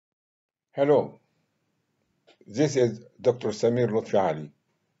Hello, this is Dr. Samir Lutfi Ali,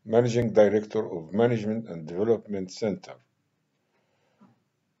 Managing Director of Management and Development Center.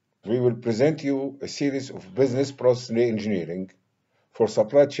 We will present you a series of business process reengineering for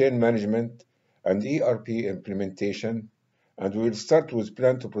supply chain management and ERP implementation, and we will start with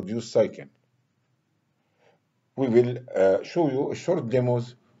plan to produce cycle. We will show you short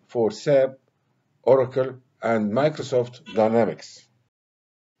demos for SAP, Oracle, and Microsoft Dynamics.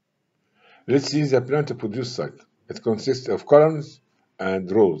 Let's see the plan to produce cycle. It consists of columns and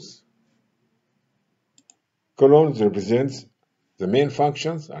rows. Columns represents the main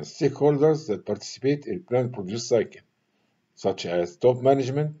functions and stakeholders that participate in plan produce cycle, such as top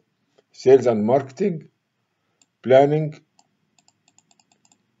management, sales and marketing, planning,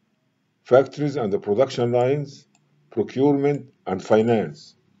 factories and the production lines, procurement, and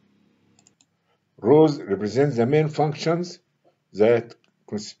finance. Rows represent the main functions that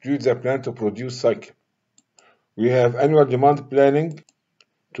constitute the plan to produce cycle. We have annual demand planning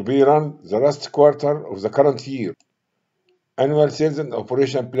to be run the last quarter of the current year. Annual sales and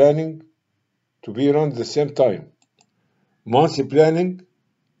operation planning to be run the same time. Monthly planning,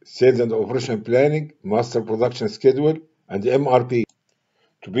 sales and operation planning, master production schedule, and MRP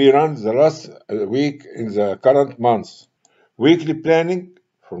to be run the last week in the current month. Weekly planning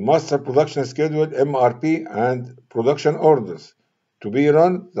for master production schedule, MRP, and production orders to be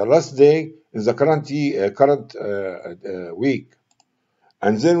run the last day in the current week.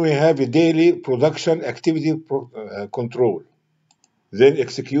 And then we have a daily production activity control. Then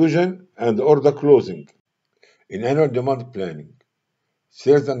execution and order closing. In annual demand planning,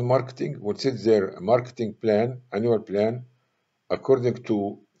 sales and marketing will set their marketing plan, annual plan, according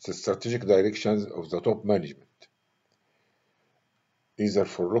to the strategic directions of the top management, either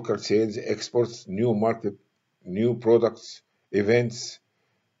for local sales, exports, new market, new products, events,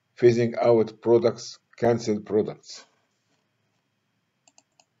 phasing out products, cancelled products.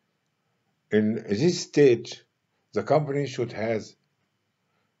 In this stage, the company should have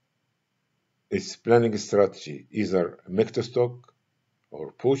its planning strategy, either make to stock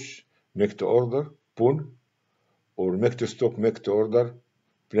or push, make to order, pull, or make to stock, make to order,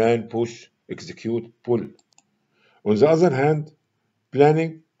 plan, push, execute, pull. On the other hand,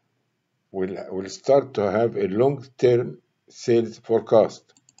 planning will start to have a long-term sales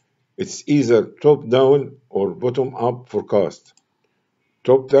forecast. It's either top-down or bottom-up forecast.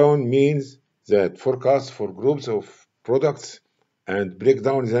 Top-down means that forecast for groups of products and break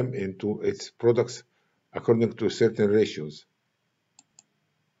down them into its products according to certain ratios.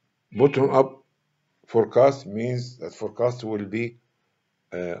 Bottom-up forecast means that forecast will be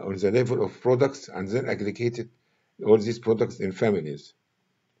on the level of products and then aggregated all these products in families.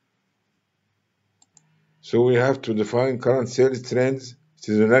 So we have to define current sales trends,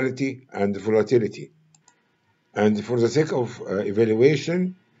 seasonality, and volatility. And for the sake of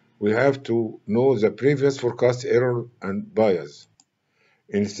evaluation, we have to know the previous forecast error and bias.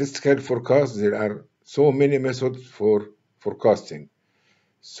 In statistical forecast, there are so many methods for forecasting.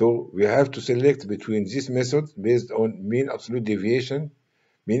 So we have to select between these methods based on mean absolute deviation,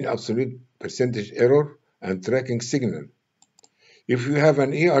 mean absolute percentage error, and tracking signal. If you have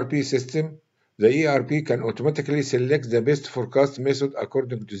an ERP system, the ERP can automatically select the best forecast method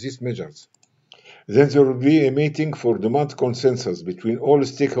according to these measures. Then there will be a meeting for demand consensus between all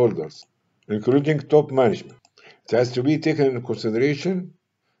stakeholders, including top management. It has to be taken into consideration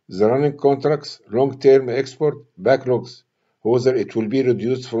the running contracts, long-term export, backlogs, whether it will be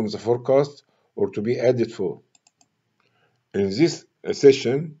reduced from the forecast or to be added for. In this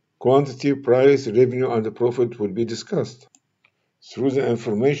session, quantity, price, revenue, and profit will be discussed through the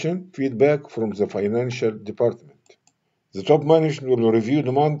information feedback from the financial department. The top management will review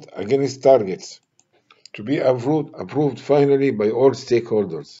demand against targets to be approved finally by all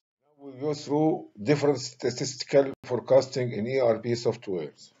stakeholders. Now we'll go through different statistical forecasting in ERP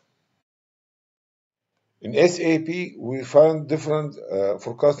softwares. In SAP, we find different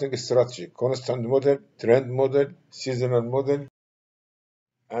forecasting strategy: constant model, trend model, seasonal model,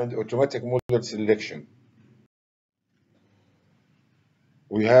 and automatic model selection.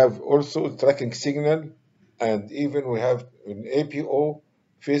 We have also tracking signal, and even we have an APO,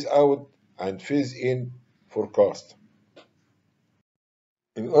 phase out and phase in forecast.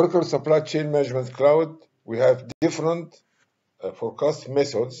 In Oracle Supply Chain Management Cloud, we have different forecast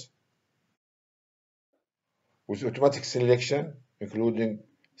methods with automatic selection, including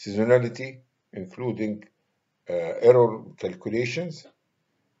seasonality, including error calculations,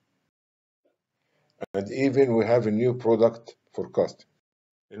 and even we have a new product forecast.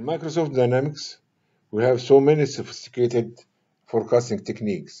 In Microsoft Dynamics, we have so many sophisticated forecasting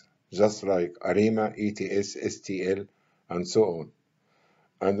techniques, just like ARIMA, ETS, STL, and so on.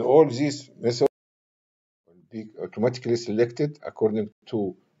 And all these methods will be automatically selected according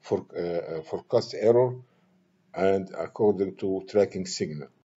to forecast error and according to tracking signal.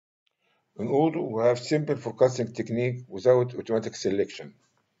 In order, we have simple forecasting technique without automatic selection.